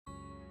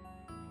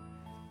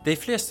De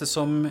fleste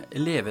som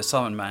lever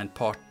sammen med en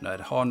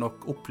partner har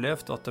nok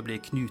opplevd at det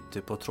blir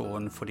knute på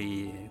tråden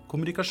fordi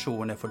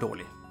kommunikasjonen for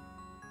dårlig.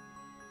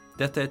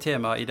 Dette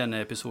tema i denne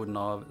episoden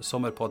av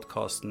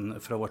sommerpodcasten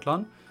fra vårt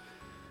land.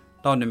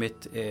 Navnet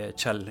mitt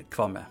Kjell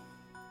Kvamme.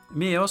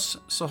 Med oss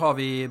så har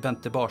vi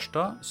Bente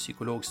Barstad,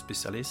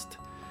 psykologspesialist,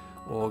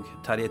 og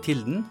Terje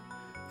Tilden,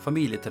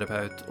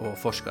 familieterapeut og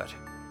forsker.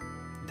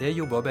 De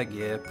jobber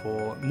begge på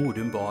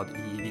Modum Bad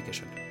i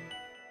Vikersund.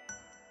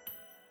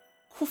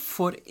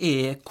 Hvorfor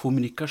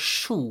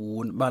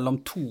kommunikasjon mellom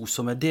to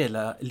som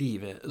deler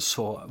livet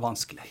så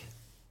vanskelig?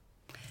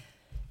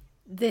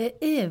 Det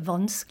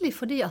vanskelig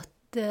fordi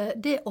at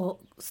det å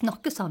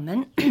snakke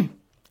sammen,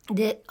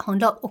 det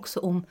handler også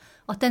om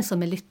at den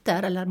som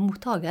lytter eller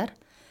mottaker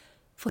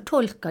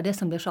fortolker det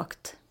som blir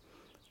sagt.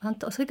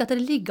 Og slik at det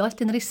ligger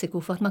alltid en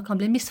risiko for at man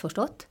kan bli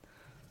misforstått,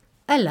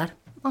 eller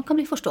man kan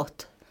bli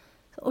forstått.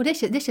 Og det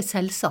er ikke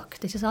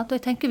selvsagt, ikke sant? Og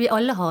jeg tenker vi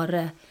alle har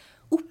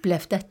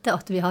opplevd dette,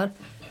 at vi har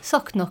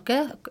sagt noe,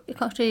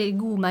 kanskje i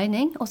god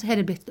mening, og så har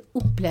det blitt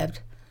opplevd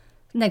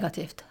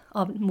negativt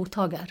av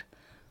mottaker.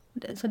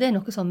 Så det er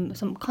noe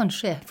som kan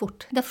skje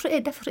fort. Derfor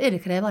er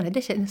det krevende.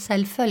 Det er ikke en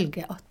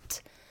selvfølge at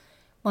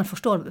man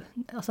forstår,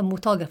 altså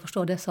mottaker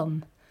forstår det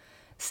som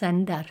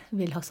sender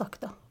vil ha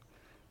sagt. Da.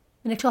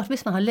 Men det er klart,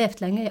 hvis man har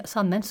levd lenge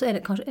sammen, så er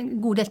det kanskje en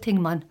god del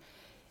ting man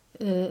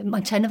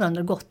kjenner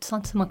hverandre godt,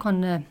 sant? Så man kan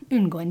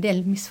unngå en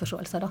del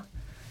misforståelser. Da.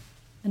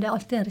 Men det er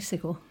alltid en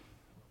risiko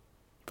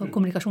for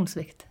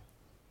kommunikasjonssvikt.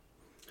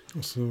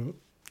 Og så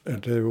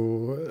det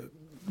jo,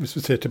 hvis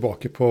vi ser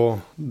tilbake på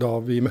da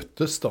vi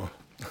møttes da,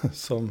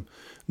 som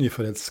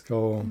nyforelsket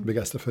og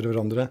begeistret for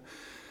hverandre,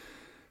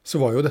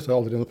 så var jo dette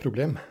aldri noe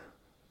problem.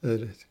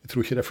 Jeg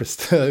tror ikke de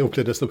fleste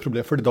opplevde det som noe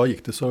problem, for da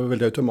gikk det så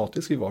veldig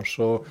automatisk. Vi var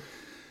så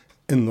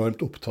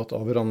enormt opptatt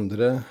av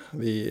hverandre.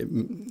 Vi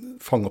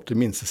fanget opp det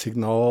minste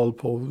signal,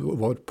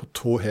 var på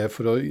tå her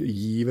for å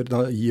gi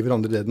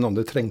hverandre det den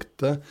andre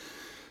trengte.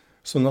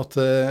 Sånn at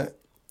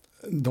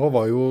da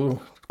var jo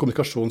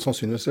kommunikasjon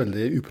sannsynligvis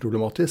veldig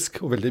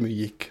uproblematisk, og veldig mye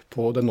gikk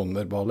på det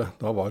nonverbale.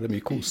 Da var det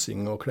mye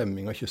kosing og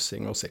klemming og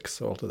kyssing og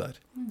sex og alt det der.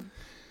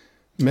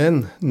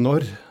 Men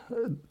når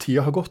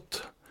tida har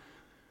gått,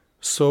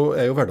 så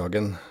jo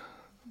hverdagen,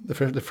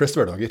 det flest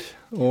hverdager.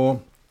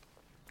 Og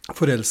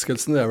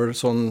forelskelsen vel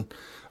sånn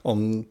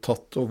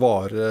antatt å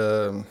vare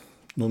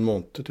noen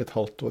måneder til et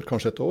halvt år,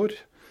 kanskje et år.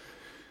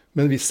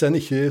 Men hvis en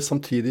ikke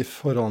samtidig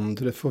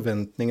forandrer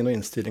forventningene og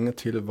innstillingen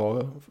til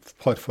hva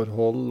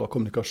parforhold og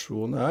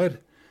kommunikasjon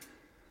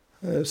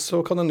så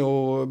kan en jo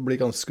bli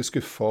ganske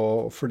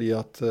skuffet, fordi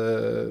at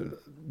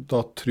da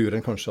tror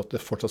en kanskje at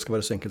det fortsatt skal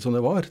være så enkelt som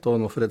det var. Da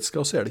en var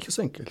forelsket, og så det ikke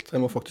så enkelt.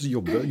 En må faktisk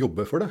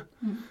jobbe for det.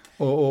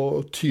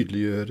 Og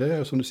tydeliggjøre,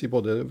 som du sier,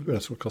 både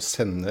den som skal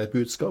sende et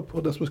budskap,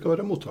 og den som skal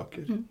være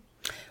mottaker.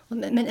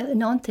 Men en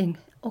annen ting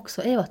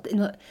også jo at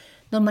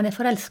når man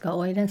forelsket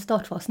og i den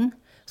startfasen,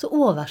 så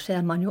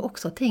overser man jo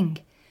også ting,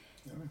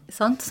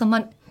 sant? Som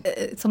man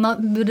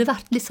burde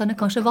vært litt sånne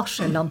kanskje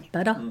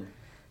varsellamper, da.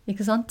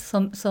 Ikke sant?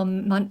 Som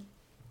man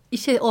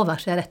ikke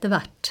overser etter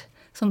hvert,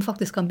 som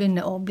faktisk kan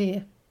begynne å bli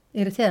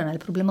irriterende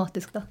eller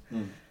problematisk, da.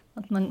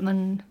 At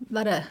man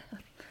bare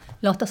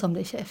later som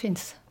det ikke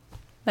finnes.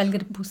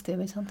 Velger det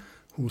positive, ikke sant?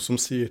 Hun som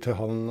sier til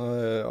han,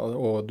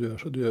 og du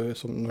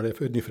når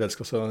det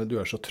nyforelsket, så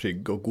du så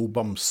trygg og god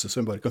bamse, så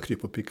hun bare kan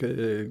krype opp i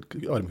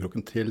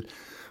armkroken til.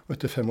 Og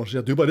etter 5 år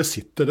sier at du bare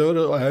sitter der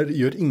og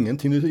gjør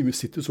ingenting, du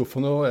sitter i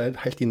sofaen og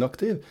helt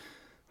inaktiv.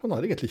 Han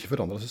har egentlig ikke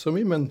forandret seg så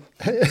mye, men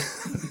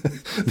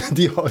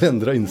de har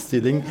endret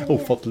innstilling,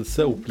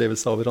 oppfattelse,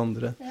 opplevelse av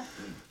hverandre.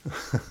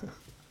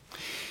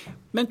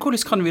 Men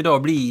hvordan kan vi da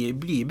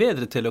bli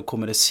bedre til å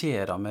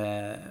kommunisere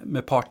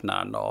med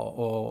partneren da,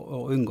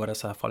 og unngå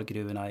disse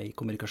fallgruvene i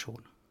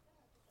kommunikasjon?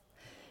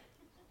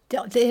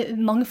 Ja, det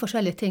mange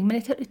forskjellige ting, men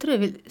jeg tror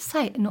jeg vil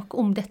si noe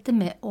om dette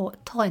med å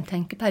ta en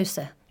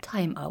tenkepause,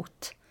 time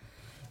out.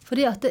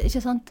 Fordi at,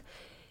 ikke sant,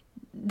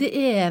 det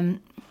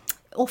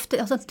ofte,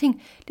 altså ting,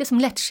 det som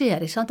lett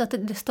skjer, ikke sant, at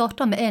det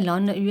starter med en eller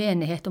annen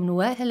uenighet om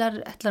noe, eller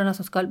et eller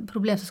annet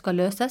problem som skal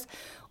løses,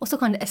 og så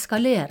kan det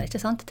eskalere,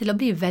 ikke sant, til å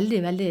bli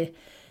veldig, veldig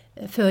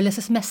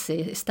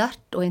følelsesmessig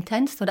sterkt og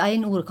intenst, og det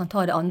ene ordet kan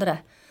ta det andre.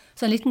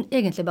 Så en liten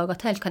egentlig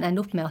bagatell kan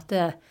ende opp med at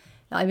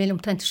jeg vil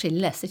omtrent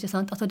skilles, ikke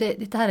sant? Altså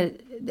dette her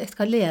det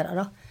eskalerer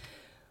da.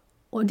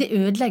 Og det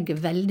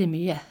ødelegger veldig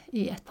mye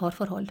i et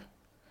parforhold.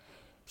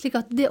 Slik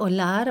at det å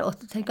lære å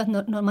tenke at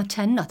når man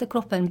kjenner at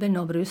kroppen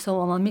begynner å bruse,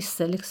 og man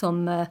mister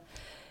liksom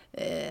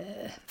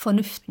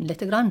fornuften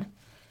litt grann,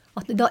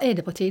 at da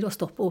det på tide å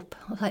stoppe opp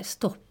og si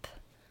stopp.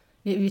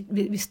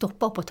 Vi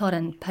stopper opp og tar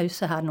en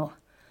pause her nå,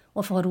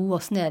 og får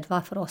roe oss ned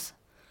hver for oss.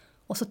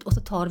 Og så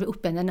tar vi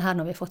opp igjen denne her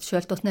når vi har fått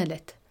kjølt oss ned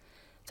litt.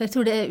 Så jeg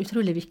tror det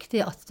utrolig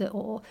viktig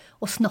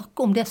å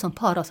snakke om det som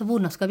par, altså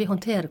hvordan skal vi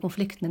håndtere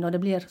konfliktene når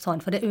det blir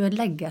sånn, for det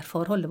ødelegger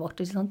forholdet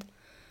vårt, ikke sant?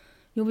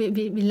 Jo,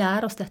 vi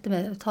lærer oss dette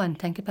med å ta en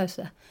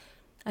tenkepause,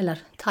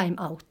 eller time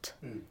out.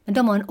 Men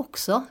da må man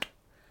også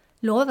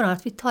love hverandre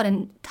at vi tar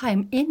en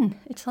time in,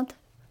 ikke sant?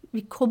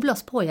 Vi kobler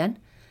oss på igjen.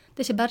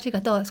 Det ikke bare slik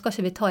at da skal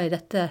ikke vi ta i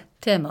dette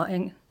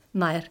temaet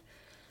mer.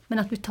 Men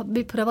at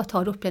vi prøver å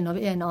ta det opp igjen når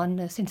vi er i en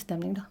annen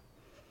sinnsstemning, da.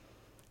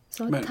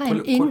 Så Men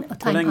time in og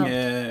time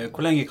out.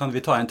 Hvor lenge kan vi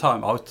ta en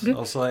time out?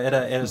 Altså, er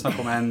det snakk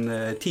om en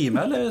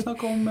time, eller er det snakk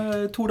om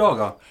 2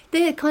 dager?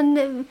 Det kan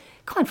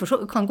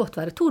godt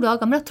være 2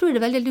 dager, men jeg tror det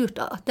er veldig lurt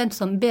at den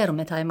som ber om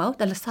en time out,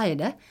 eller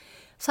sier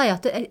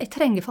at jeg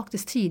trenger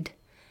faktisk tid.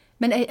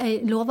 Men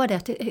jeg lover det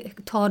at jeg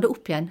tar det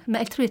opp igjen, men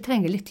jeg tror jeg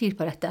trenger litt tid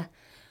på dette.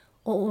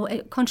 Og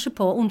kanskje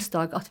på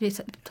onsdag at vi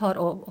tar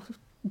og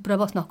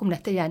prøver å snakke om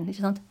dette igjen,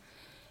 ikke sant?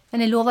 Men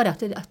jeg lover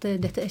det at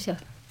dette er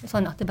ikke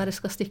sånn at det bare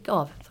skal stikke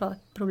av fra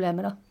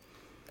problemet, da.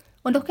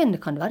 Og noen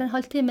kan det være en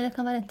halvtime, det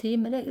kan være en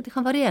time, det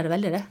kan variere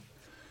veldig, det.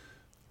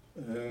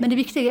 Men det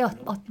viktige er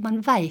at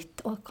man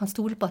vet og kan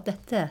stole på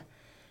at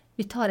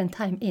vi tar en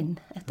time in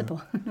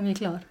etterpå, når vi er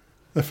klar.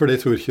 For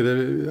jeg tror ikke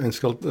en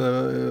skal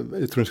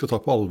ta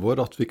på alvor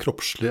at vi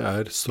kroppslig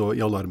er så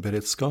i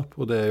alarmberedskap,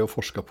 og det er jo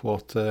forsket på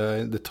at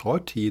det tar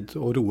tid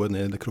å roe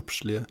ned det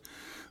kroppslige.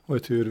 Og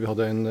jeg tror vi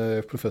hadde en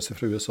professor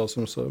fra USA,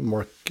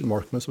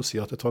 Markman, som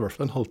sier at det tar i hvert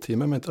fall en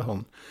halvtime, mente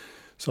han.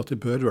 Så at vi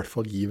bør i hvert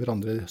fall gi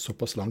hverandre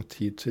såpass lang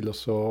tid til å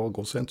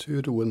gå seg en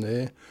tur, roe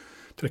ned,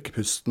 trekke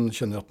pusten,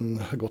 kjenne at den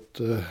har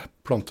gått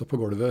plantet på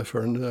gulvet,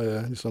 før den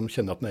liksom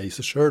kjenner at den er i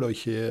seg selv, og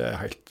ikke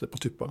er helt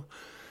på tuppa.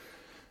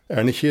 Er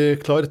den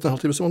ikke klar etter en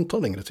halvtime, så må den ta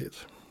lengre tid.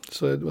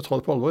 Så jeg må ta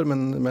det på alvor,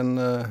 men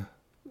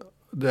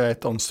det er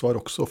et ansvar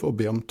også for å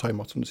be om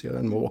time-out, som du sier.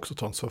 En må også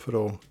ta ansvar for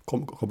å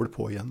koble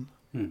på igjen.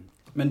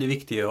 Men det er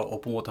viktig å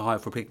på en måte ha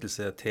en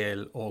forpliktelse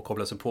til å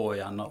koble seg på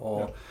igjen,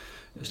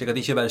 slik at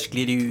det ikke bare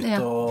sklir ut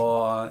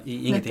og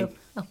i ingenting.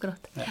 Nettopp,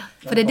 akkurat. Ja.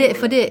 For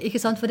det, ikke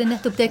sant? For det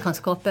nettopp det kan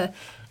skape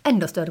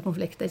enda større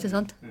konflikter, ikke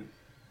sant?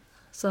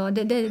 Så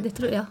det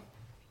tror jeg,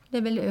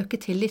 det vil øke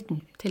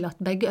tilliten til at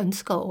begge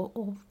ønsker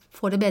å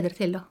få det bedre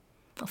til, da,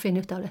 og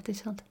finne ut av dette,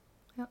 ikke sant?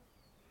 Ja.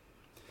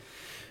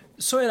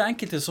 Så er det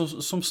enkelte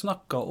som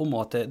snakker om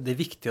at det er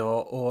viktig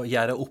å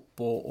gjøre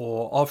opp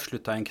og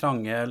avslutte en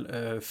krangel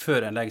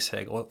før en legger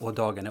seg og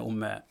dagen er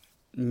omme.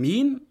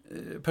 Min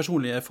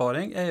personlige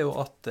erfaring er jo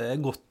at det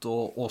er godt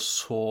å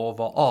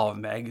sove av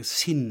meg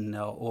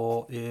sinne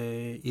og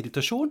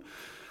irritasjon,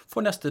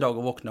 for neste dag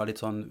å våkne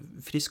litt sånn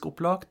frisk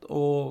opplagt,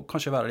 og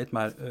kanskje være litt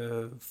mer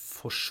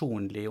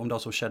forsonlig om det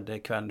som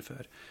skjedde kvelden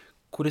før.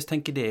 Hvordan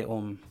tenker det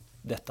om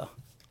dette?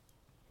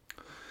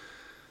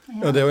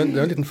 Ja, det er jo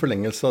en liten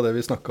forlengelse av det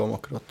vi snakket om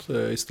akkurat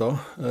i stad.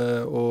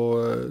 Og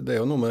det er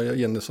jo noe med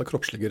igjen disse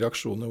kroppslige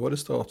reaksjonene våre,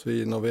 da, at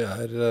når vi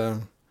er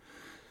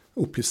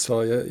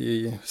opphisset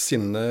i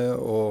sinne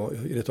og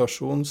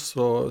irritasjon,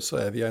 så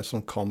er vi i en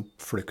sånn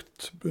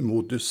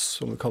kamp-flukt-modus,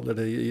 som vi kaller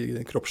det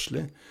i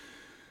kroppslig.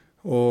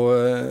 Og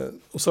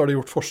så har det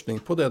gjort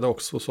forskning på det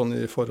også sånn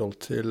i forhold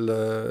til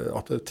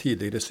at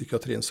tidligere i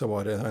psykiatrien så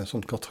var det en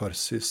sånn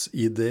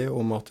katarsis-idé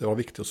om at det var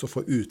viktig å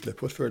få utløp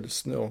for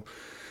følelsene og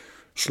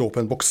slå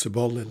på en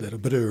bokseball eller å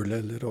brøle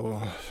eller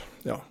å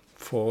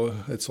få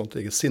et sånt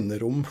eget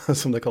sinnerom,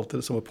 som det kalte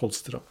det, som var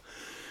polstret.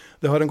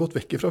 Det har en gått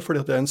vekk ifra,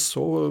 fordi at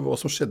hva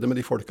som skjedde med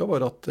de folka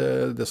var at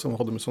det som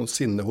hadde med sånn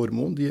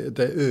sinnehormon,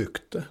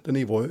 det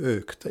nivået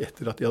økte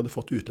etter at de hadde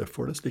fått utløp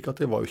for det, slik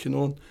at det var jo ikke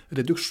noen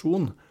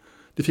reduksjon.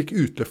 De fikk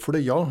utløp for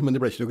det, ja, men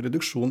det ble ikke noen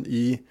reduksjon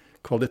i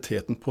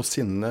kvaliteten på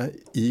sinnet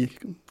i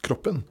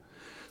kroppen.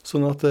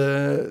 Sånn at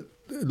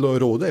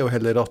rådet er jo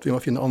heller at vi må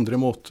finne andre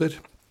måter.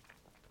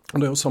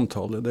 Det er jo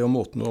samtale, det er jo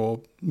måten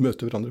å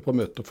møte hverandre på,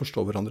 måten å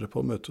forstå hverandre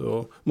på,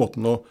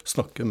 måten å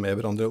snakke med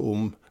hverandre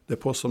om det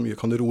på, som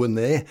kan roe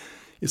ned,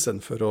 i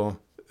stedet for å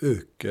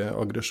øke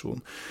aggresjon.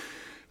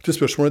 Til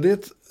spørsmålet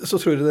ditt, så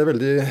tror jeg det er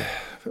veldig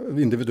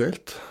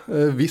individuelt.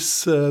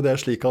 Hvis det er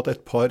slik at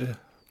et par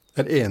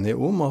er enige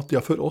om at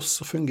for oss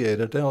så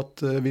fungerer det at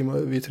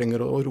vi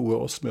trenger å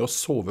roe oss med å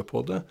sove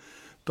på det,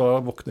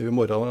 da våkner vi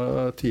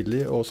morgenen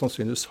tidlig, og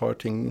sannsynligvis har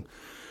ting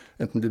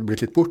enten det blir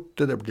litt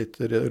borte, det blir litt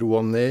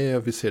roa ned,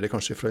 og vi ser det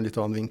kanskje fra en litt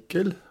annen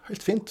vinkel.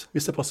 Helt fint,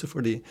 hvis det passer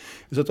for de.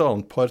 Hvis et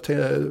annet par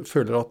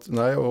føler at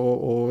nei,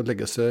 å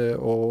legge seg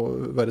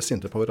og være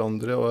sinte på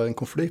hverandre og en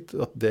konflikt,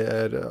 at det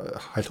er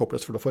helt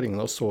håpløst, for da får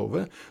ingen å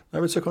sove.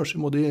 Nei, så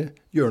kanskje må de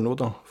gjøre noe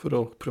da, for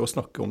å prøve å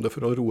snakke om det,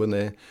 for å roe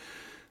ned.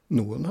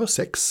 Noen har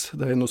sex,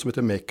 det er noe som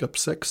heter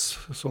make-up-sex,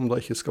 som da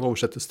ikke skal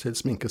oversettes til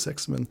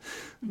sminkesex, men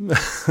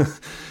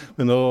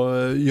å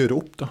gjøre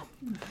opp da.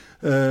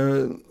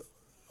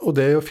 Og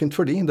det er jo fint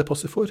for de, det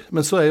passer for.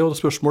 Men så er jo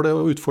spørsmålet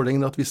og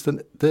utfordringen at hvis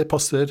det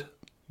passer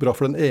bra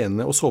for den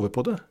ene å sove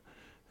på det,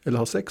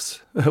 eller ha sex,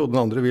 og den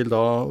andre vil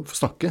da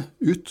snakke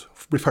ut,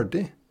 bli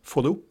ferdig,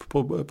 få det opp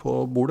på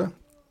bordet,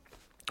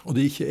 og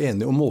de ikke er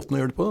enige om måten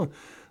å gjøre det på,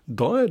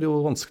 da er det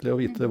jo vanskelig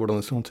å vite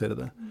hvordan de skal håndtere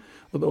det.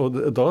 Og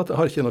da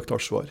har jeg ikke nok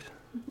klart svar.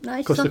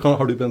 Nei,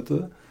 har du bent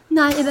det?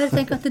 Nei, jeg bare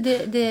tenker at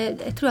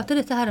jeg tror at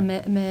dette her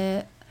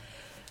med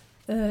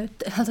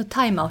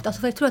time-out,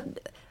 for jeg tror at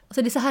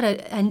disse her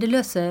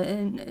endeløse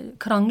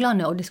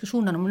kranglene og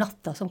diskusjonene om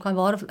natta, som kan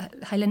vare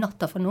hele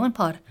natta for noen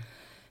par,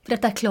 for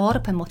at de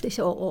klarer på en måte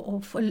ikke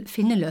å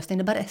finne løsning,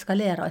 det bare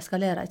eskalerer,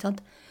 ikke sant?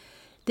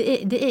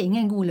 Det er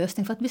ingen god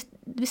løsning, for at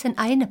hvis en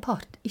ene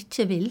part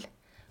ikke vil,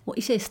 og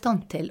ikke er i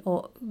stand til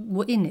å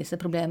gå inn i disse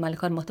problemene,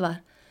 eller hva det måtte være,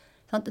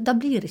 Sant? Da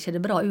blir ikke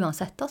det bra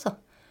uansett, altså.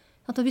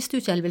 Sant? Og hvis du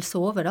ikke vil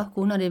sove, da,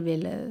 kona di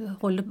vil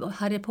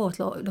herje på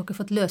til dere har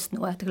fått løst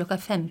noe etter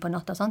 5 på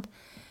natta, sant?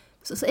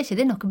 Så er ikke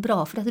det noe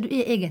bra, for du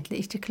er egentlig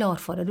ikke klar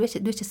for det. Du er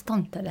ikke i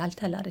stand til det helt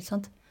heller, ikke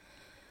sant?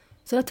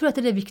 Så jeg tror at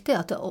det er viktig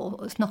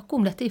å snakke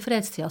om dette i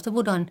fredstida. Altså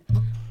hvordan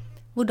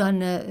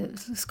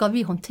skal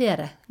vi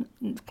håndtere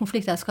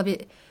konflikter? Skal vi,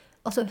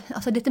 altså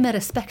dette med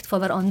respekt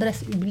for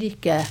hverandres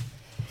ulike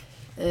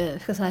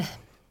skal jeg si,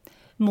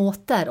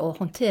 måter å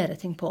håndtere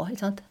ting på,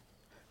 ikke sant?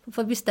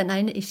 For hvis den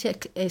ene ikke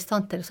er i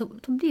stand til det, så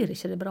blir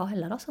ikke det bra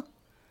heller, altså.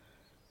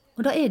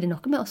 Og da er det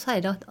noe med å si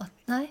da, at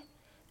nei,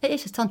 jeg er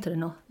ikke i stand til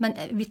det nå, men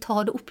vi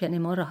tar det opp igjen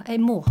i morgen. Jeg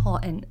må ha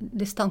en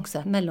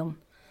distanse mellom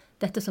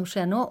dette som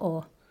skjer nå,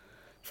 og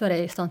før jeg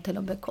er i stand til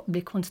å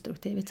bli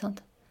konstruktiv, ikke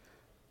sant?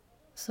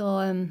 Så,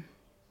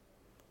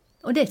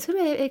 og det tror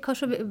jeg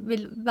kanskje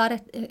vil være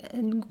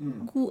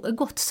et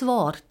godt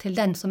svar til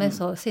den som er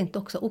så sint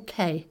også. Ok,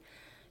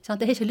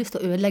 sant? Jeg har ikke lyst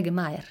til å ødelegge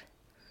mer.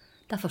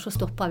 Derfor så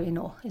stopper vi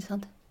nå, ikke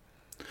sant?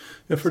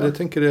 Ja, for det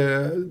tenker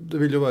jeg, det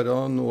vil jo være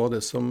noe av det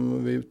som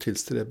vi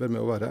tilstreber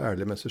med å være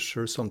ærlig med seg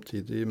selv,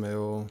 samtidig med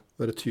å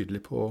være tydelig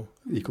på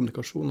i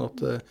kommunikasjon,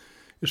 at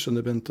jeg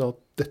skjønner, Bente, at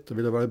dette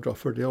ville være bra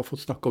for det, jeg har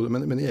fått snakket om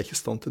det, men jeg er ikke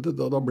i stand til det,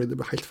 da blir det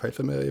helt feil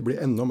for meg,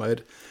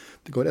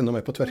 det går enda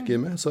mer på tverke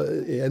i meg, så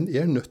jeg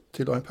er nødt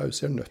til å ha en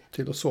pause, jeg er nødt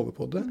til å sove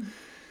på det,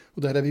 og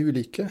der er vi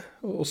ulike,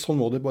 og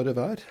sånn må det bare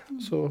være,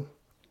 så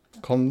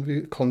kan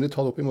vi ta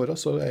det opp i morgen,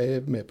 så er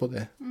jeg med på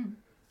det.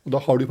 Og da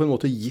har du på en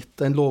måte gitt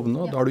deg en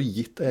lovnad, da har du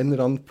gitt deg en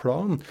eller annen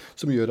plan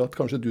som gjør at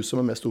kanskje du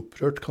som er mest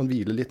opprørt kan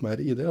hvile litt mer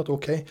i det, at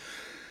ok,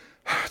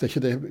 det er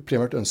ikke det jeg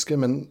primært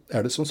ønsker, men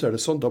er det sånn, så er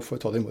det sånn, da får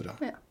jeg ta det i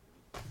morgen. Ja.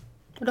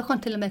 Og da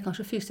kan til og med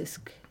kanskje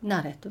fysisk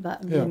nærhet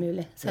bli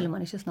mulig, selv om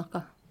man ikke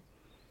snakker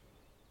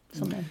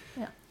som en,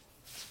 ja.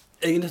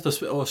 Jeg er nødt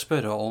til å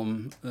spørre om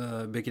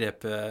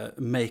begrepet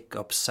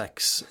make-up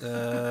sex.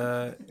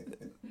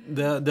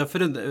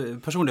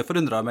 Personlig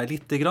forundrer meg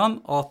litt grann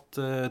at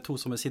to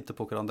som er sinte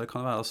på hverandre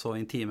kan være så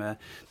intime.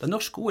 Det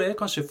norske ordet er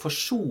kanskje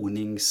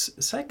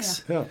forsoningssex.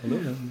 Ja,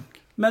 det er.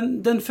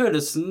 Men den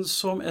følelsen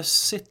som jeg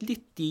sitter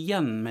litt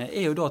igjen med,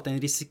 er jo da at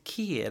en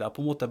risikerer på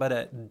en måte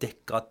bare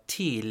dekke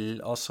til.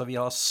 Altså vi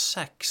har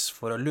sex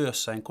for å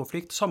løse en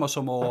konflikt, samme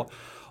som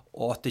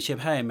og at det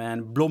kommer hjem med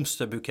en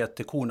blomsterbukett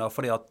til kona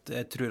fordi at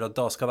jeg tror at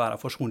det skal være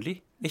forsonlig.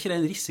 Er ikke det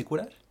en risiko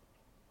der?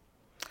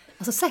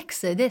 Altså sex,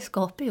 det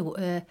skaper jo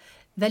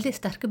veldig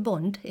sterke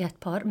bånd i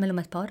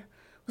mellom et par.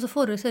 Og så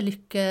får du disse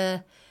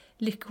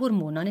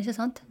lykkehormonene, ikke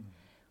sant?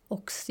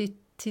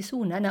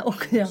 Oksytocin, ja.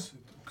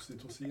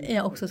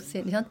 Ja,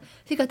 oksytocin, ikke sant?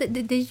 Slik at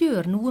det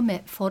gjør noe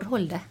med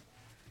forholdet.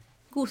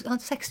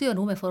 Sex gjør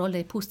noe med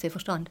forholdet i positiv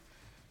forstand.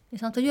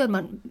 Ikke sant? Så gjør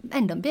man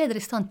enda bedre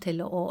i stand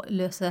til å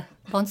løse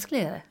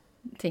vanskeligere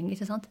ting,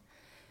 ikke sant?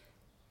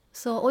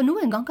 Så, og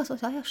noen ganger så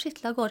ja,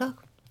 shit, la gå, da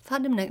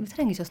ferdig med det, vi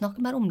trenger ikke å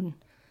snakke mer om den.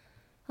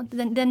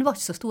 Den var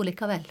ikke så stor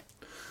likevel,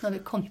 når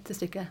vi kom til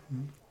stykket.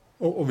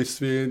 Og hvis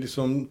vi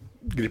liksom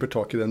griper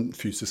tak i den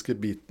fysiske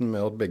biten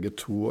med at begge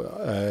to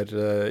er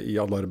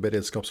i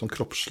alarmberedskap som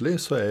kroppslig,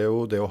 så er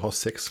jo det å ha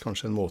sex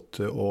kanskje en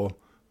måte å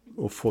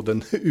få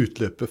den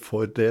utløpet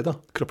for det da,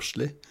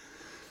 kroppslig,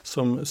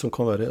 som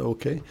kan være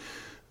ok.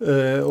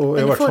 Og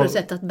men det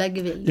forutsetter at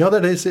begge vil. Ja, det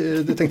er det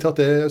jeg tenkte at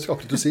det jeg skal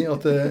akkurat si,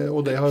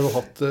 og det har jo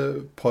hatt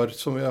par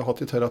som vi har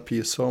hatt i terapi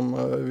som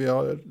de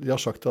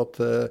har sagt at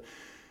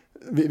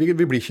vi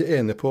blir ikke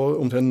enige på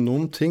omtrent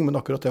noen ting, men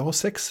akkurat det å ha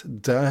sex,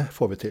 det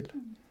får vi til.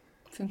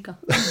 Funker.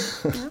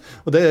 Ja.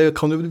 Og det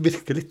kan jo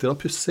virke litt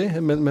pussig,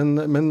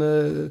 men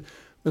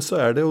så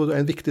er det jo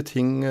en viktig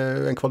ting,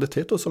 en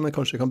kvalitet som man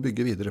kanskje kan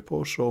bygge videre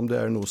på, så om det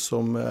er noe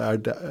som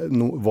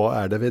hva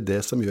er det ved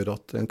det som gjør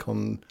at en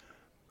kan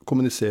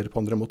kommunisere på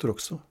andre måter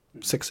også.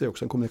 Sex er jo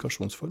også en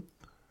kommunikasjonsform.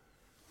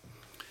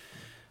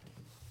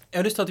 Jeg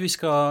har lyst til at vi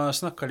skal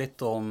snakke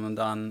litt om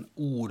den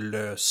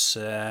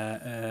ordløse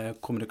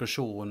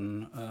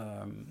kommunikasjonen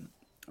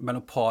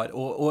mellom par.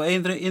 Og jeg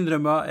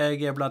innrømmer,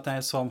 jeg er blant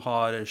de som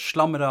har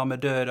slamret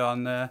med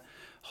dørene,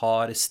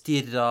 har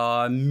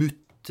stirret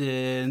mutt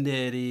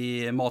ned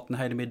i maten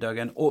hele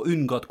middagen, og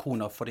unngått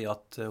kona fordi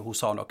at hun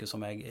sa noe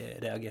som jeg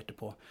reagerte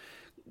på.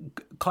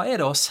 Hva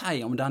er det å si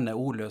om denne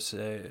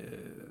ordløse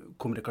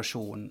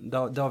kommunikasjonen,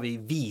 da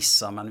vi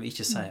viser, men vi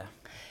ikke sier?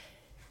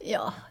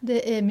 Ja,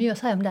 det er mye å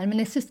si om den, men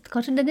jeg synes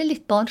kanskje den er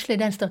litt barnslig,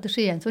 den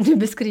strategien som du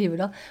beskriver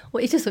da,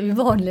 og ikke så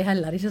uvanlig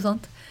heller, ikke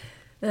sant?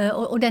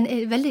 Og den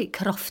er veldig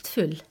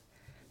kraftfull.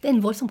 Det er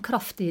en voldsom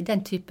kraft i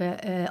den type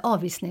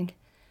avvisning.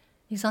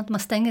 Ikke sant?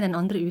 Man stenger den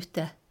andre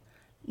ute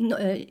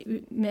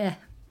med,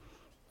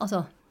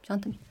 altså,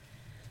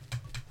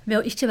 ved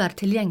å ikke være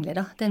tilgjengelig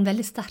da. Det er en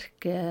veldig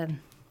sterk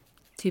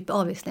type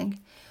avvisning.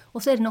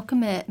 Og så er det noe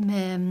med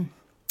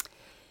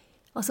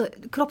altså,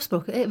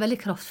 kroppsspråket er veldig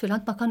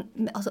kraftfullt. Man kan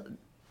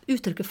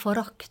uttrykke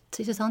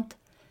forakt, ikke sant?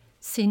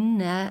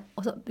 Sinne,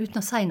 altså, uten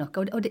å si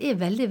noe. Og det er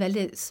veldig,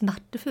 veldig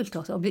smertefullt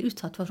også, å bli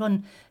utsatt for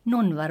sånn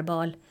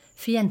nonverbal,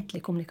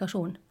 fiendtlig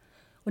kommunikasjon.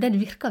 Og den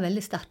virker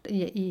veldig sterkt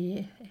i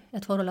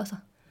et forhold, altså.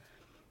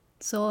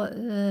 Så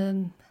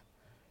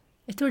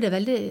Jeg tror det er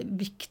veldig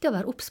viktig å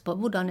være obs på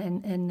hvordan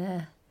en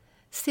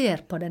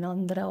ser på den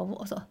andre.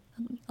 Altså,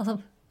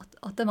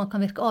 at man kan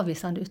virke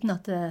avvisende uten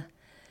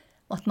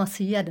at man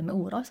sier det med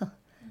ord, altså.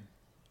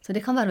 Så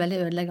det kan være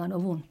veldig ødeleggende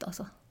og vondt,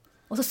 altså.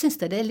 Og så synes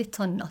jeg det er litt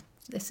sånn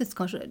at jeg synes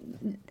kanskje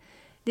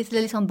det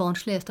er litt sånn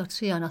barnslige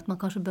strategiene at man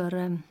kanskje bør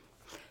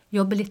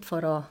jobbe litt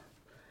for å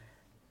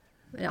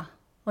ja,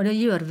 og det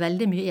gjør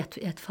veldig mye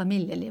i et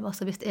familieliv,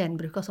 altså hvis en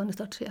bruker sånne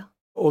strategier.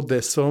 Og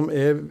det som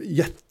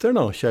gjetter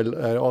da, Kjell,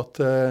 at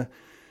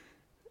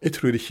jeg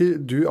tror ikke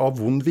du av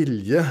vond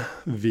vilje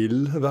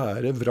vil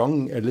være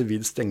vrang, eller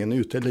vil stenge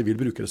henne ute, eller vil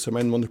bruke det som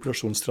en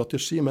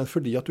manipulasjonsstrategi, men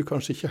fordi at du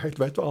kanskje ikke helt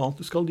vet hva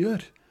annet du skal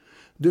gjøre.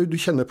 Du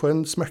kjenner på en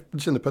smerte, du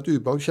kjenner på et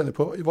ubehag, du kjenner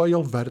på hva i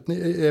all verden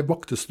er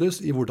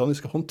maktesløs i hvordan vi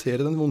skal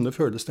håndtere den vonde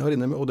følelsen jeg har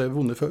inne med, og det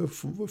vonde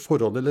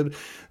forholdet, eller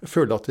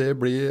føle at det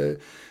blir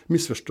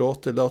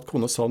misforstått, eller at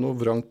kona sa noe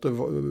vrangt,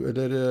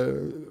 eller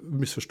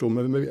misforstå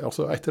med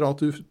altså et eller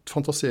annet du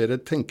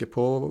fantaserer, tenker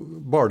på,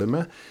 baler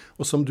med,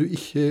 og som du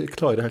ikke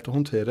klarer helt å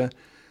håndtere.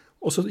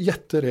 Og så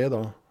gjetter jeg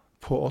da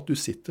på at du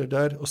sitter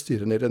der og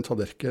styrer ned i en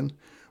tallerken,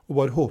 og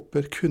bare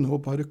håper, kunne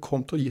hun bare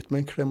kommet og gitt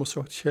meg en klem og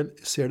sagt, Kjell,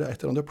 ser det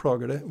et eller annet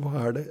plager deg? Hva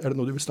er det? Er det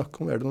noe du vil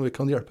snakke om? Er det noe vi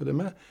kan hjelpe deg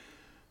med?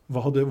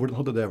 Hvordan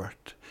hadde det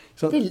vært?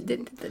 Det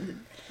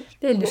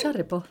er jeg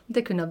nysgjerrig på.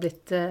 Det kunne ha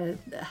blitt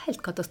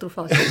helt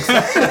katastrofalt.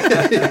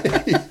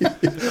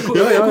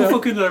 Hvorfor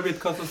kunne det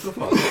blitt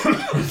katastrofalt?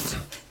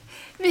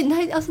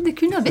 Nei, altså det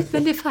kunne ha blitt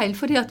veldig feil,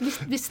 fordi at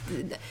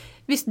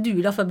hvis du,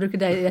 da, for å bruke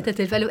det i dette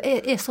tilfellet,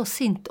 er så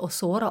sint og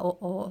såret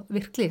og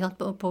virkelig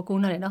på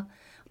kona di, da,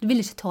 du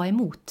vil ikke ta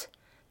imot.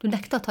 Du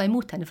nekter å ta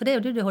imot henne, for det er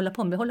jo det du holder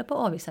på med. Du holder på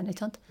å avvise henne,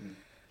 ikke sant?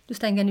 Du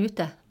stenger henne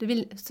ute. Du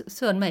vil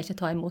søren meg ikke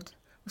ta imot.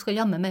 Hun skal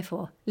jammen meg få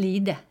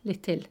lide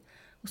litt til.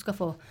 Hun skal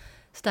få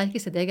steike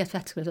sitt eget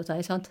fett, skulle jeg si,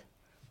 ikke sant?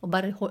 Og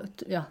bare,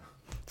 ja.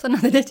 Sånn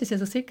at det er ikke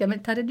så sikkert.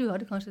 Men Terje, du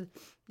hadde kanskje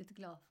litt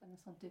glad for en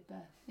sånn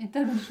type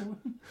intervensjon.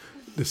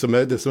 Det som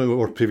er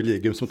vårt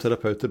privilegium som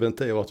terapeuter,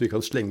 Bente, er jo at vi kan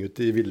slenge ut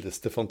de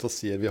vildeste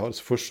fantasier vi har.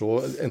 For så,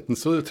 enten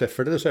så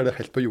treffer det, eller så er det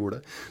helt på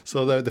jordet.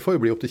 Så det får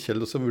jo bli opp til Kjell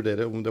å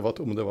vurdere om det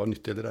var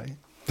nyttig eller ei.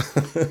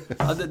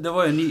 Ja, det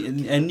var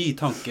en ny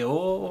tanke,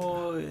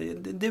 og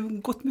det er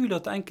godt mulig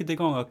at enkelte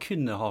ganger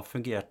kunne ha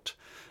fungert.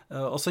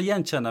 Og så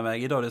gjenkjenner jeg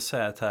meg i det du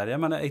sier, Terje,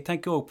 men jeg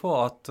tenker også på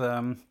at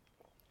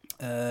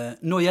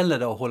nå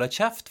gjelder det å holde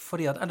kjeft,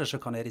 fordi at ellers så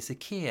kan jeg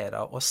risikere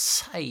å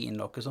si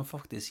noe som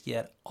faktisk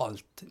gjør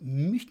alt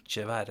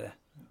mye verre.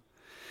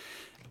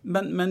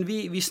 Men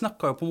vi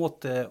snakker jo på en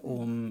måte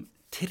om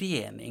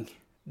trening.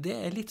 Det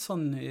er litt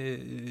sånn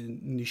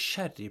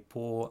nysgjerrig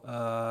på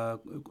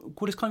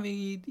hvordan kan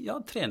vi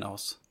trene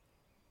oss?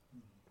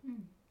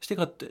 Slik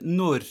at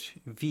når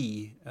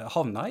vi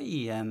havner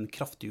i en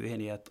kraftig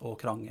uenighet og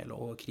krangel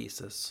og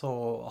krise, så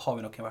har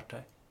vi noen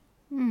verktøy.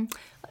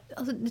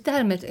 Altså, dette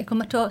her med, jeg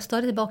kommer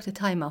stadig tilbake til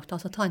time-out,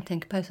 altså ta en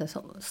tenkepause,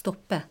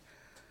 stoppe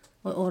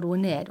og roe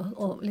ned,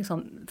 og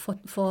liksom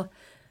få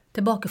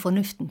tilbake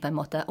fornuften på en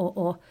måte,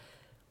 og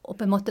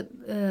på en måte,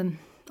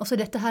 også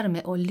dette her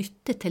med å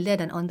lytte til det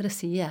den andre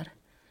sier,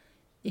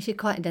 ikke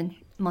hva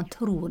man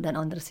tror den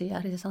andre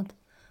sier, ikke sant?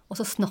 Og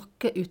så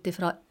snakke ut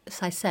ifra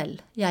seg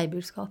selv,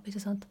 jeg-budskap,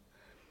 ikke sant?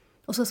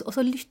 Og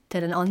så lytte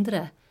til den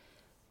andre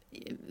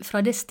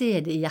fra det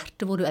stedet i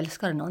hjertet hvor du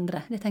elsker den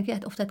andre. Det tenker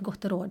jeg er ofte et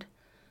godt råd.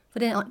 For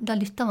da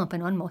lytter man på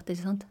en annen måte,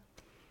 ikke sant?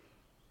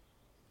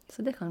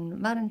 Så det kan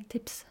være en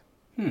tips.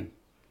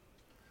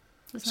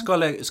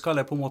 Skal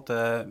jeg på en måte,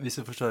 hvis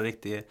jeg forstår det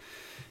riktig,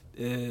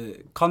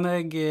 kan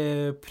jeg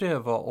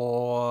prøve å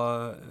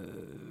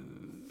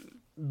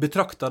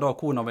betrakte da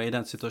kona meg i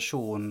den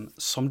situasjonen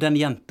som den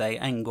jenta jeg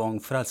en gang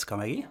forelsker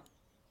meg i?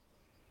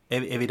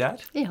 Er vi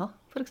der? Ja,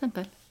 for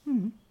eksempel.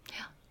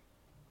 Ja.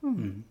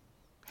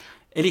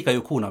 Jeg liker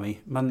jo kona mi,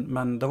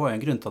 men det var jo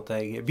en grunn til at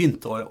jeg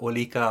begynte å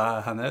like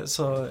henne,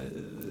 så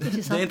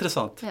det er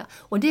interessant. Ja.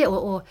 Og det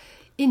å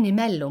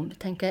innimellom,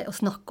 tenker jeg, å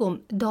snakke om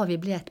da vi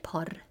ble et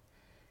par,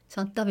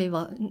 sant? Da vi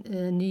var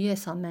nye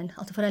sammen,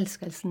 altså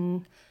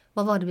forelskelsen,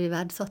 hva var det vi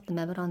verdsatte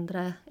med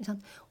hverandre, ikke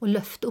sant? Og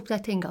løfte opp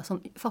de tingene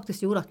som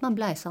faktisk gjorde at man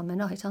ble sammen,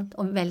 da, ikke sant?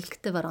 Og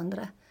velgte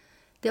hverandre.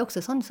 Det er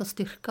også sånn som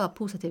styrker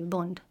positive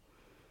bånd,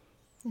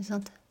 ikke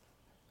sant?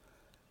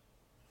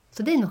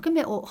 Så det er noe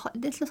med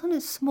det er sånne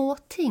små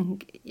ting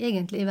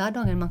egentlig i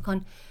hverdagen man kan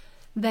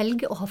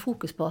velge å ha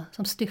fokus på,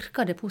 som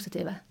styrker det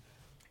positive,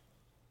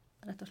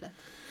 rett og slett.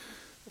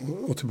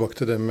 Og tilbake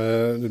til det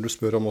med, når du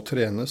spør om å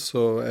trene,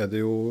 så er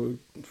det jo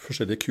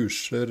forskjellige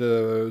kurser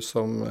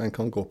som en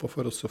kan gå på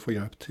for å få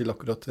hjelp til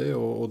akkurat det,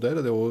 og der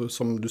er det jo,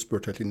 som du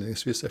spurte helt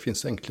innledningsvis, det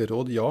finnes enkle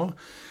råd, ja.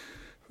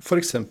 For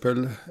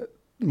eksempel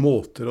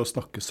måter å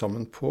snakke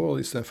sammen på,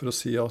 i stedet for å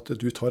si at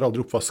du tar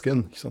aldri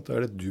oppvasken. Ikke sant? Da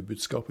er det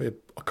du-budskap. Jeg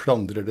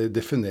klandrer deg,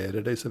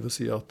 definerer deg, i stedet for å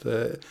si at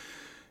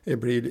jeg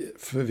blir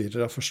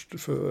forvirret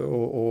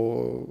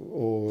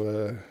og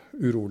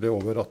urolig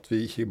over at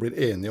vi ikke blir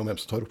enige om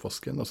hvem som tar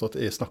oppvasken. Altså at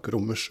jeg snakker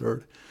om meg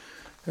selv.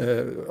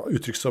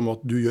 Uttrykk som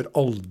at du gjør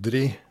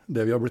aldri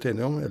det vi har blitt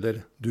enige om, eller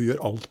du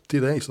gjør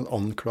alltid det. Ikke sånn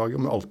anklage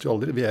om alltid og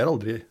aldri. Vi er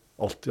aldri,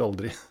 alltid og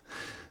aldri.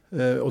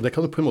 Og det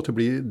kan på en måte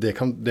bli, det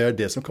er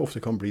det som ofte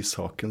kan bli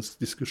sakens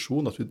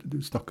diskusjon, at du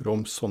snakker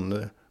om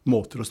sånne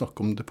måter å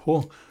snakke om det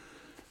på.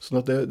 Sånn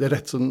at det er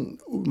rett sånn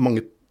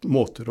mange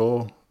måter å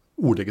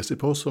ordlegge seg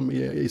på som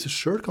i seg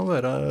selv kan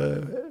være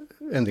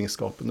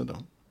endringsskapende da.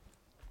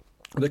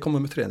 Og det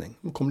kommer med trening.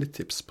 Det kommer litt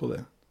tips på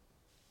det.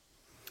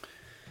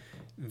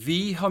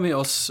 Vi har med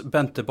oss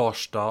Bente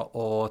Barstad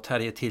og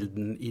Terje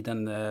Tilden i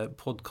denne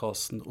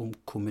podcasten om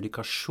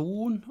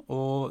kommunikasjon,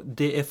 og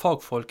det er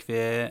fagfolk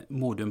ved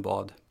Modum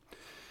Bad.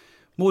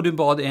 Modum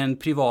Bad er en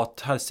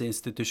privat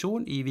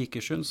helseinstitusjon i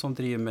Vikersund som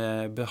driver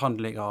med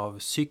behandling av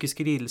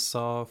psykiske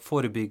lidelser,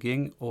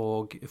 forebygging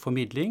og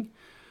formidling,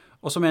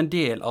 og som er en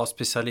del av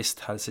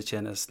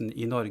spesialisthelsetjenesten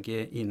i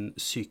Norge innen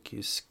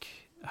psykisk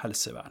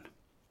helsevern.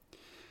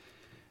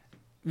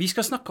 Vi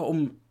skal snakke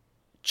om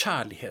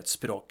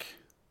kjærlighetsspråk.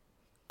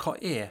 Hva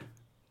er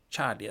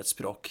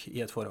kjærlighetsspråk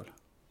i et forhold?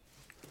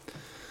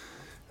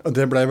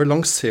 Det ble vel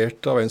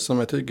lansert av en som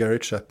heter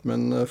Gary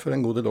Chapman for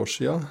en god del år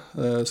siden.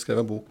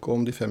 Skrev en bok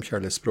om de 5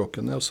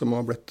 kjærlighetsspråkene, og som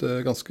har blitt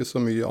ganske så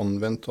mye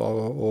anvendt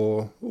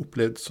og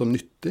opplevd som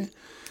nyttig.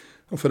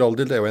 Og for all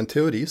del, det er jo en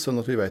teori,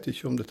 sånn at vi vet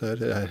ikke om dette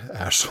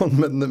er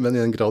sånn, men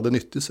i en grad det er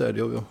nyttig, så er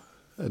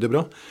det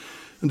bra.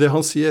 Det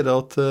han sier er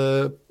at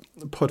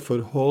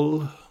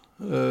parforhold,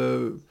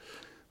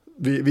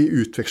 vi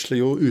utveksler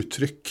jo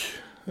uttrykk,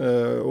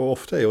 og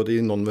ofte er jo de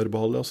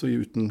nonverbale, altså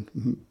uten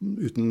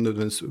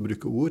nødvendigvis å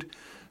bruke ord,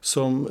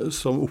 som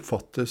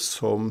oppfattes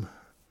som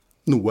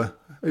noe,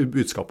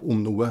 budskap om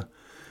noe.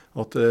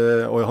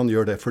 Og han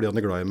gjør det fordi han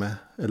er glad i meg,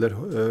 eller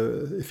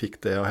jeg fikk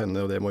det av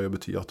henne, og det må jo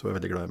bety at du er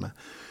veldig glad i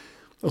meg.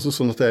 Altså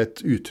sånn at det er et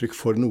uttrykk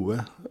for noe.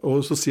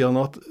 Og så sier han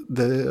at,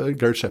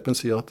 Gary Chapman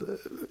sier at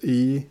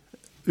i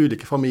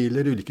ulike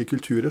familier, ulike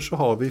kulturer, så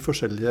har vi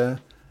forskjellige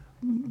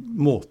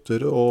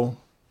måter å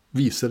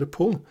vise det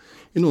på.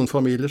 I noen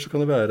familier så kan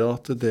det være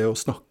at det å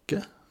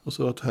snakke,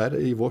 altså at her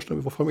i vår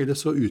familie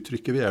så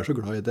uttrykker vi, jeg er så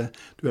glad i det,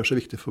 du er så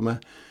viktig for meg,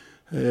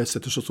 jeg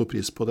setter så stor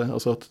pris på det,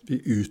 altså at vi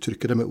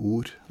uttrykker det med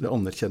ord, det er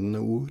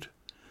anerkjennende ord.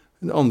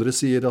 Den andre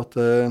sier at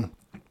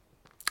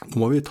nå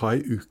må vi ta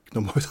en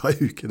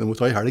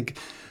helg,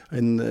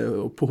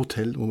 på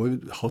hotell, nå må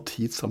vi ha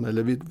tid sammen,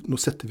 eller nå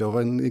setter vi av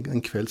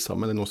en kveld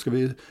sammen, eller nå skal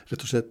vi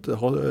rett og slett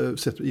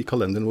sette i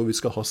kalenderen hvor vi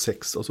skal ha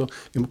sex. Altså,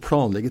 vi må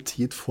planlegge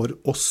tid for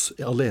oss,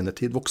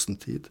 alenetid,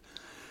 voksentid.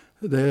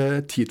 Det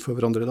er tid for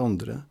hverandre eller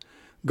andre.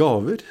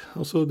 Gaver,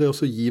 altså det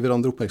å gi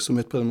hverandre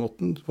oppmerksomhet på den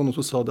måten. Det var noen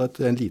som sa det at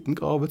en liten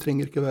gave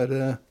trenger ikke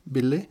være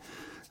billig.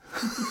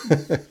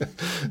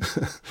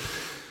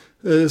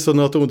 Sånn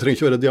at hun trenger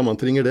ikke være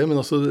diamantringer det, men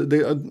altså,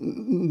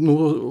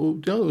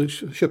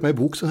 kjøp meg en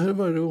bok, så her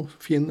var det jo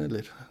fin,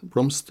 eller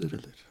blomster,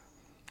 eller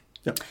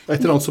et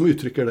eller annet som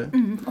uttrykker det.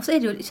 Og så er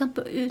det jo,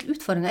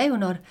 utfordringen er jo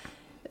når,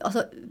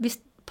 altså,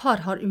 hvis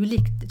par har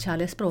ulikt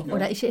kjærlighetsspråk,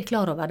 og de ikke er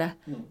klar over det,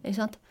 ikke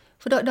sant?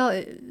 For da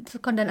så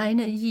kan den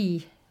ene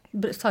gi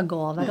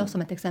gaver, da,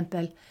 som et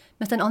eksempel,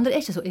 mens den andre er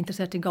ikke så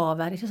interessert i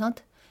gaver, ikke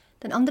sant?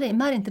 Den andre er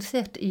mer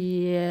interessert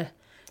i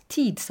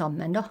tid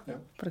sammen, da,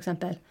 for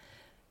eksempel.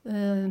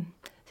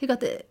 Slik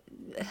at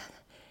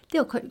det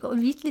å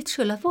vite litt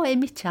selv at hva er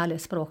mitt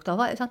kjærlighetsspråk da,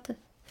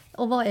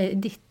 og hva er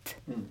ditt,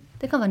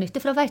 det kan være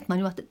nyttig, for da vet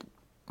man jo at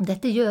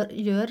dette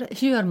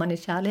gjør man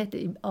i kjærlighet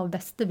av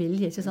beste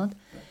vilje, ikke sant?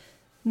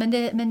 Men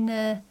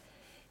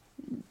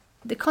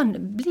det kan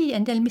bli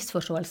en del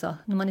misforståelser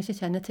når man ikke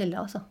kjenner til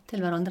det, altså, til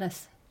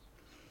hverandres.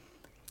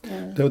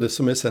 Det er jo det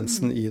som er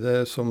essensen i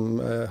det, som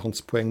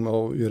hans poeng med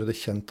å gjøre det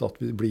kjent at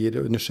vi blir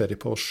nysgjerrig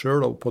på oss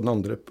selv og på den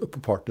andre,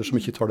 på partner som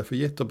ikke tar det for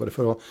gitt. Og bare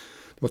for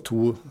det var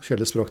 2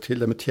 kjærlighetsspråk til,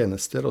 det med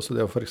tjenester. Altså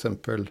det for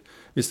eksempel,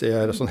 hvis jeg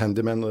er sånn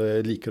handyman og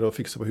jeg liker å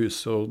fikse på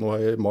huset, og nå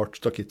har jeg malt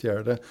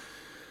stakittgjerde,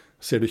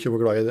 ser du ikke hvor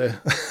glad i det?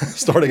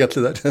 Står det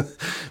egentlig der.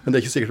 Men det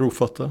er ikke sikkert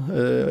oppfattet.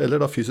 Eller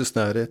da fysisk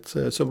nærhet,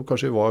 som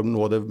kanskje var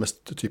noe av det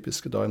mest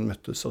typiske da en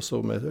møttes, altså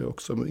med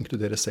også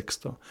inkludere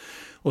sex da.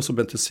 Og så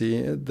Bente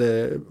sier,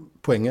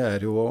 poenget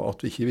er jo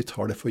at vi ikke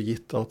tar det for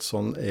gitt at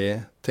sånn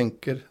jeg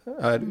tenker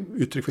er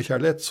uttrykk for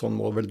kjærlighet, sånn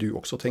må vel du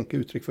også tenke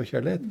uttrykk for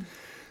kjærlighet.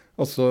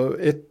 Altså,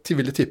 jeg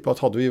ville tippe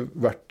at hadde vi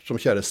vært som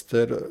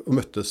kjærester og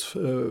møttes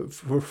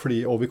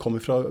og vi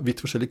kommer fra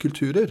vidt forskjellige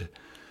kulturer,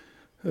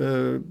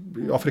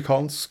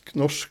 afrikansk,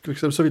 norsk,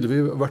 så ville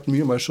vi vært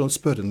mye mer sånn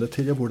spørrende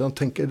til hvordan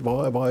tenker,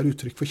 hva er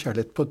uttrykk for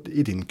kjærlighet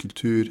i din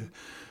kultur,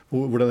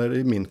 hvordan er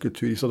det i min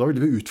kultur, så da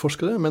ville vi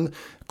utforske det, men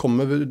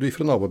kommer du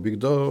fra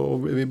nabobygda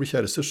og vi blir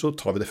kjærester, så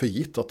tar vi det for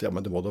gitt at det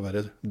må da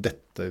være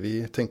dette vi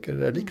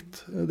tenker er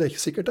likt. Det er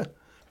ikke sikkert det.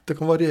 Det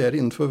kan variere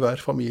innenfor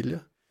hver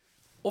familie.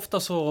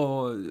 Ofte så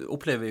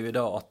opplever vi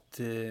da at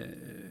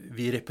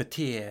vi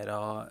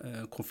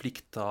repeterer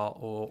konflikter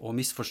og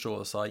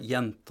misforståelser,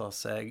 gjentar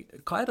seg.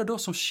 Hva er det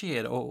da som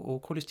skjer, og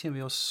hvordan kommer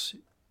vi oss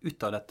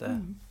ut av dette?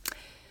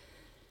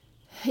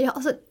 Ja,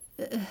 altså,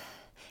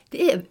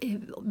 det er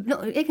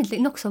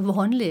egentlig nok så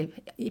vanlig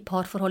i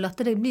parforhold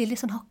at det blir litt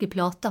sånn hakk i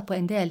plata på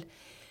en del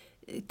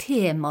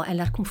tema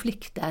eller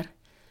konflikter.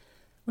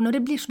 Og når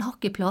det blir sånn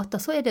hakk i plata,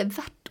 så er det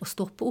verdt å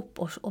stoppe opp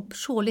og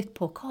se litt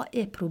på hva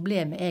er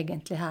problemet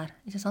egentlig her,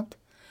 ikke sant?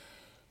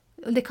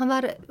 det kan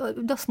være,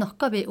 da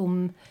snakker vi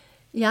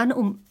gjerne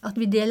om at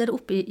vi deler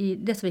opp i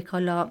det som vi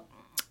kaller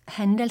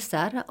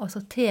hendelser,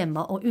 altså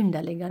tema og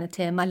underliggende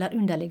tema, eller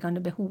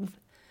underliggende behov.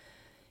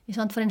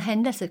 For en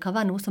hendelse kan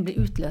være noe som blir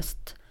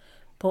utløst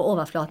på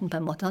overflaten på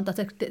en måte.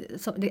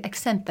 Altså, det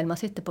eksempel, man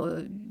sitter på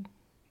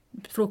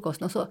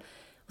frokosten, og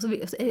så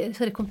er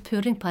det kommet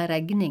purring på en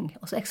regning,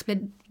 og så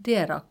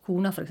eksploderer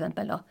kona for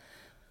eksempel. Da.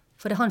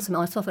 For det er han som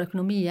er ansvar for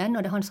økonomien,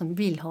 og det er han som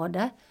vil ha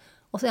det,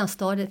 og så er han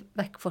stadig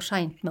vekk for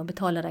sent med å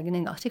betale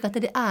regninger. Slik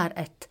at det er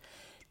et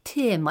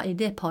tema i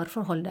det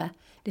parforholdet,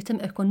 dette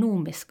med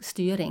økonomisk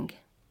styring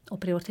og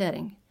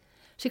prioritering.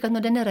 Slik at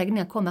når denne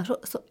regningen kommer,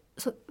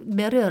 så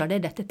berører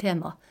det dette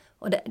temaet,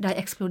 og det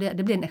eksploderer,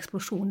 det blir en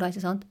eksplosjon da,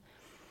 ikke sant?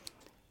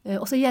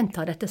 Og så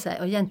gjentar dette seg,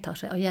 og gjentar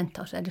seg, og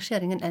gjentar seg. Det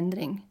skjer ingen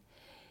endring.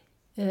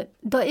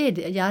 Da er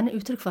det gjerne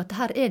uttrykk for at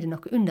her er det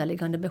noe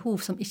underliggende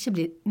behov som ikke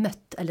blir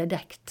møtt eller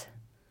dekt.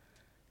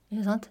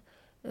 Ikke sant?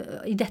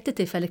 I dette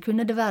tilfellet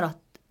kunne det være at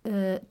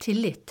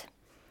tillit.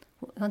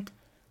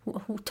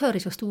 Hun tør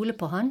ikke å stole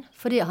på han,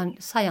 fordi han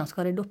sier han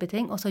skal rydde opp i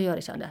ting, og så gjør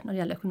ikke han det når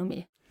det gjelder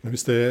økonomi. Men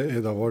hvis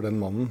det da var den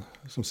mannen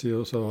som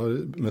sier,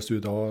 mens du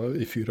da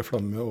i fyr og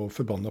flamme og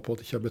forbannet på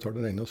at ikke har betalt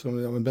den regningen, så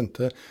ja, men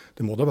Bente,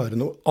 det må da være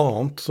noe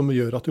annet som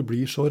gjør at du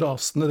blir så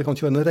rasende. Det kan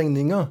ikke være den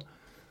regningen.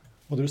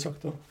 Hva hadde du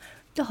sagt da?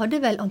 Da hadde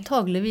jeg vel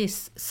antageligvis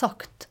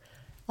sagt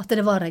at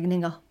det var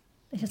regninger,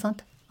 ikke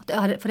sant?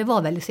 For jeg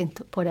var veldig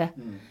sint på det.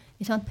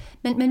 Ikke sant?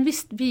 Men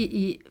hvis vi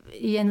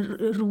i en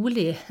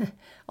rolig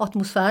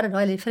atmosfære,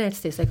 da, eller i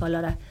fredstid, som jeg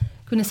kaller det,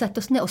 kunne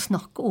sette oss ned og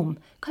snakke om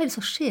hva er det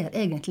som skjer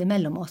egentlig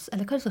mellom oss,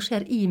 eller hva er det som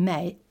skjer i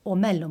meg og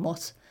mellom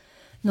oss,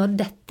 når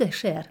dette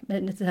skjer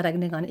med disse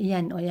regningene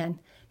igjen og igjen.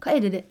 Hva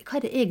er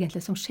det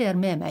egentlig som skjer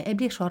med meg? Jeg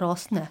blir så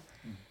rasende.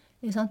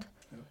 Ikke sant?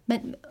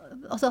 Men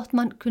altså at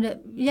man kunne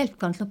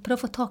hjelpe hverandre til å prøve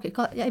å få tak i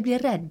jeg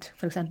blir redd,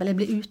 for eksempel,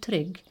 jeg blir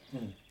utrygg.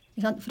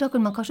 Ikke sant? For da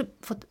kunne man kanskje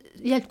fått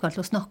hjelpe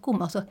hverandre til å snakke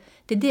om, altså,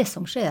 det er det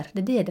som skjer,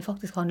 det er det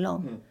faktisk handler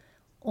om.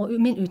 Og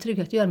min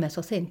utrygghet gjør meg så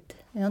sint.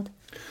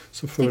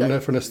 Så for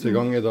neste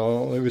gang, da,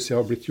 hvis jeg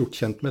har blitt gjort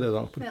kjent med det,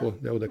 da, det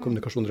er jo det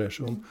kommunikasjon dreier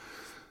seg om,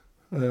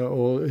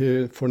 og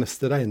for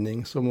neste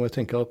regning så må jeg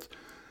tenke at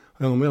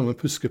nå må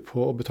jeg huske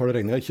på å betale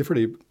regninger, ikke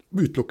fordi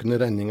utelukkende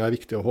regninger er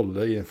viktig å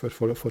holde innenfor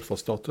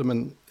forfallsdato,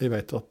 men jeg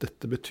vet at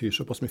dette betyr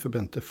såpass mye for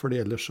Bente,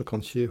 fordi ellers så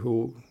kan ikke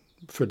hun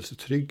føle seg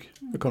trygg,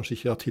 og kanskje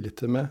ikke ha tillit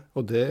til meg,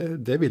 og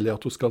det vil jeg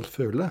at hun skal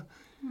føle.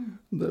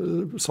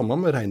 Samme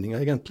med regninger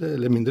egentlig,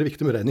 eller mindre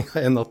viktig med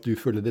regninger enn at du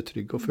føler deg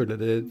trygg og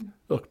føler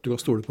at du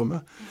kan stole på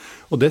meg.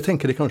 Og det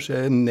tenker jeg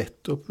kanskje er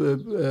nettopp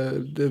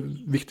det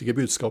viktige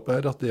budskapet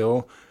her, at det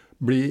å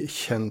bli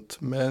kjent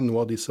med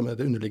noe av de som er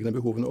de underliggende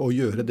behovene, og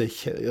gjøre det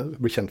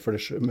bli kjent for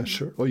meg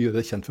selv, og gjøre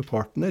det kjent for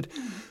partner,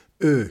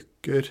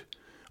 øker.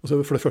 Altså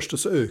for det første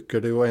så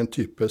øker det jo en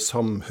type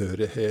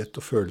samhørighet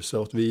og følelse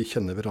av at vi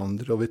kjenner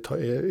hverandre, og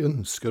jeg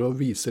ønsker å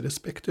vise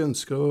respekt, jeg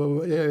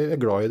er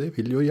glad i det, jeg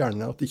vil jo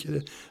gjerne at ikke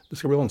det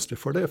skal bli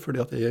vanskelig for det,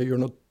 fordi at jeg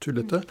gjør noe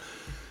tullete.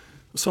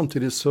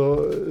 Samtidig så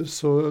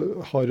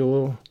har jo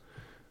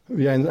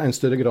vi i en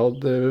større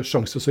grad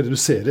sjanse til å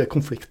redusere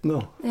konfliktene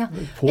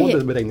på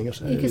det beregninger.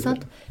 Ikke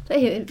sant? Så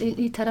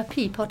i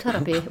parterapi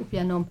opp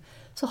igjennom,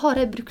 så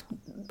har jeg brukt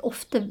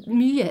ofte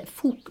mye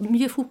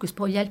fokus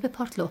på å hjelpe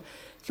par til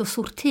å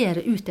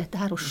sortere ut dette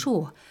her og se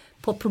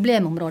på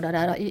problemområder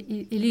der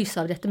i lys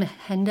av dette med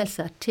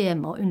hendelser,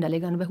 tema og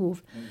underliggende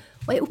behov.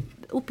 Og jeg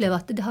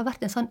opplever at det har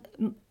vært en sånn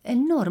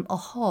enorm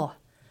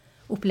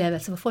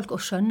aha-opplevelse for folk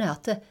å skjønne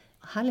at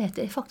herlighet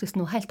er faktisk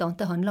noe helt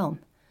annet det handler om.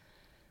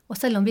 Og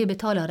selv om vi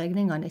betaler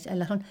regningene,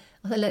 eller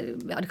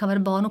det kan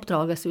være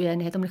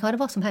barneoppdragelsesuenighet, om det kan være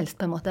hva som helst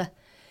på en måte.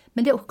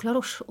 Men det å klare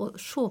å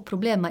se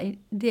problemer i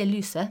det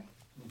lyset,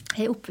 har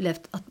jeg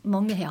opplevd at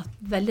mange har hatt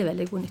veldig,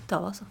 veldig god nytte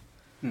av. Altså.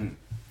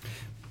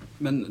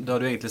 Men det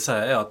du egentlig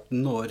sier er at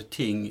når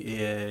ting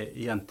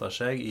gjentar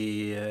seg i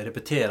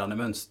repeterende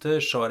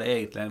mønster, så er det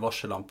egentlig en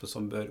varsellampe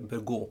som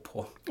bør gå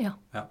på. Ja.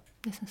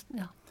 Det synes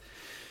jeg, ja.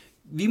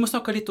 Vi må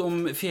snakke litt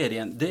om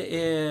ferien. Det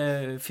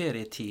er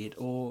ferietid,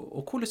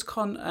 og hvordan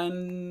kan en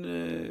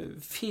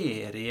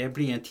ferie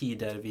bli en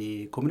tid der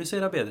vi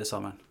kommuniserer bedre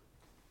sammen?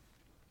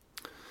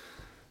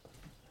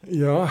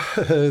 Ja,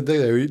 det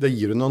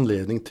gir jo en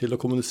anledning til å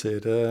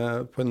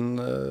kommunisere på en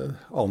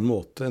annen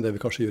måte enn det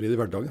vi kanskje gjør i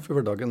hverdagen. For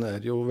hverdagen er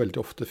jo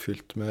veldig ofte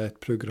fylt med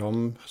et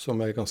program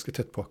som er ganske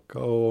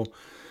tettpakket, og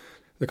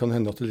det kan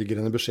hende at det ligger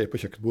en beskjed på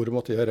kjøkkenbordet om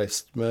at jeg har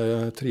reist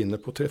med Trine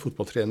på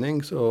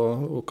fotballtrening,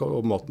 og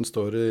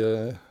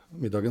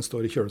middagen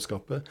står i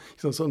kjøleskapet.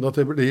 Så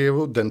det blir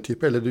jo den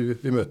type, eller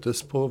vi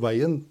møtes på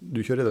veien,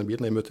 du kjører den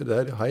bilen, jeg møter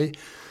der, hei,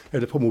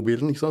 eller på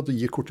mobilen, ikke sant? Du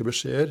gir korte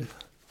beskjeder,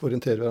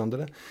 orientere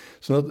hverandre.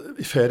 Sånn at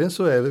i ferien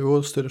så er det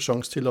jo større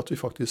sjanse til at vi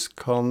faktisk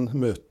kan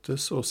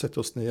møtes og sette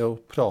oss ned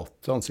og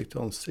prate ansikt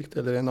til ansikt,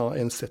 eller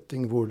en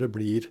setting hvor det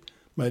blir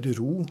mer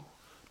ro,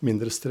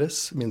 mindre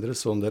stress, mindre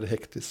sånn der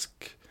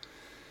hektisk,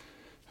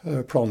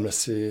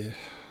 planmessig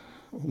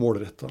og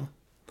målrettet.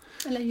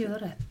 Eller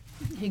gjøre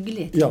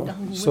hyggelige ting.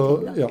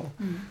 Ja,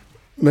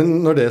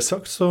 Men når det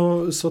sagt,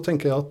 så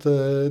tenker jeg at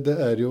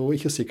det jo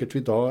ikke sikkert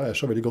vi da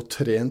så veldig godt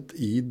trent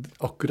i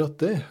akkurat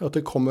det. At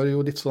det kommer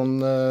jo litt sånn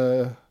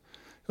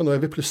ja, nå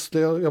vi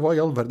plutselig, ja, hva i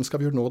all verden skal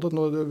vi gjøre nå da?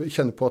 Nå vi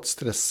kjenner på at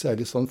stress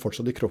litt sånn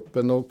fortsatt i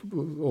kroppen, og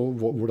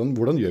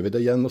hvordan gjør vi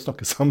det igjen og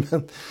snakke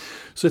sammen?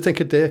 Så jeg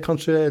tenker det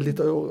kanskje litt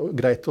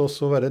greit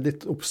også å være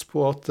litt obs på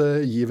at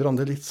gi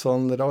hverandre litt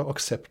sånn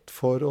aksept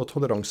for og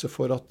toleranse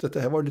for at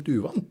dette her var litt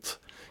uvant.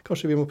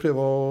 Kanskje vi må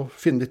prøve å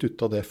finne litt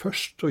ut av det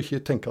først, og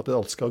ikke tenke at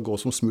alt skal gå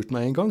som smurt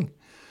med en gang.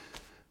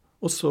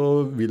 Og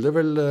så vil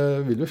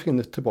vi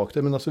finne tilbake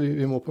til, men altså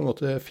vi må på en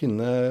måte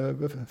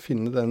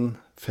finne den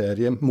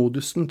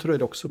feriemodusen, tror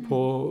jeg også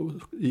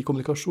i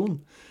kommunikasjon.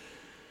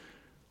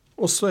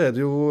 Og så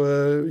det jo,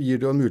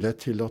 gir det jo en mulighet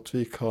til at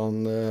vi kan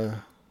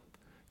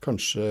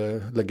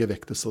kanskje legge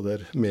vekk disse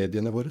der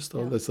mediene våre,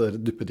 da, disse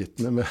der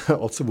duppedittene med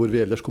altså hvor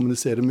vi ellers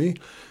kommuniserer mye.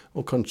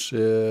 Og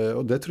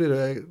det tror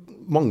jeg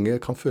mange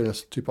kan føle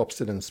en type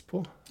abstinens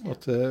på,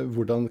 at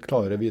hvordan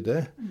klarer vi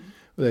det?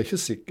 Og det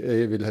ikke sikkert,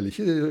 jeg vil heller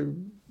ikke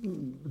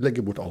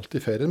legge bort alt i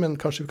ferien, men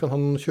kanskje vi kan ha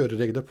noen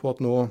kjøreregler på at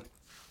nå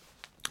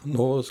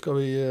skal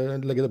vi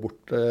legge det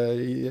bort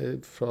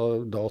fra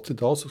da til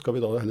da, så skal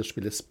vi da heller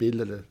spille spill,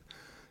 eller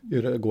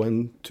gå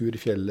en tur i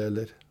fjellet,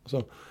 eller altså,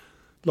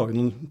 lage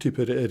noen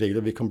typer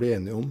regler vi kan bli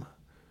enige om,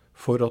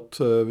 for at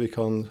vi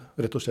kan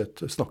rett og slett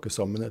snakke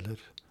sammen, eller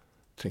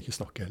trenger ikke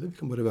snakke heller, vi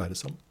kan bare være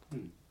sammen.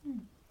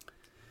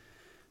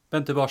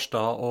 Bente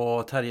Barstad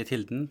og Terje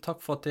Tilden, takk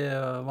for at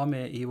dere var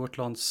med i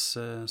Vårt Lands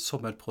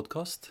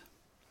sommerpodcast.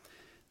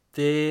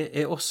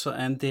 Det også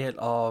en del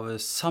av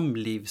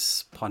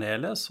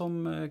Samlivspanelet,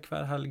 som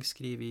hver helg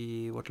skriver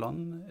i Vårt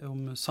Land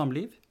om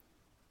samliv.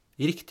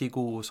 Riktig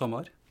god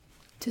sommer.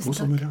 Tusen takk. God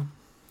sommer, ja.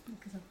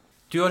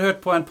 Du har hørt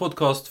på en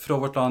podcast fra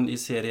Vårt Land i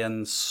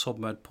serien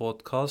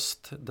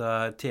Sommerpodcast,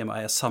 der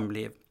temaet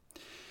samliv.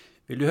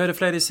 Vil du høre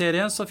flere i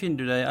serien, så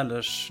finner du deg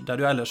der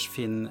du ellers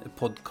finner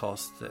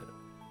podcaster.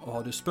 Og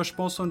har du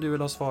spørsmål som du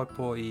vil ha svar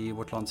på i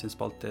Vårt Lands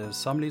spalte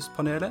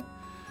Samlivspanelet,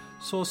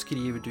 så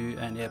skriver du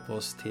en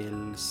e-post til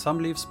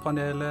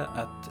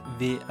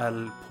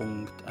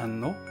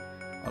samlivspanelet@vl.no,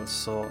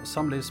 altså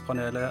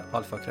samlivspanelet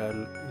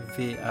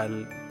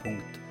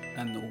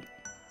 @vl.no.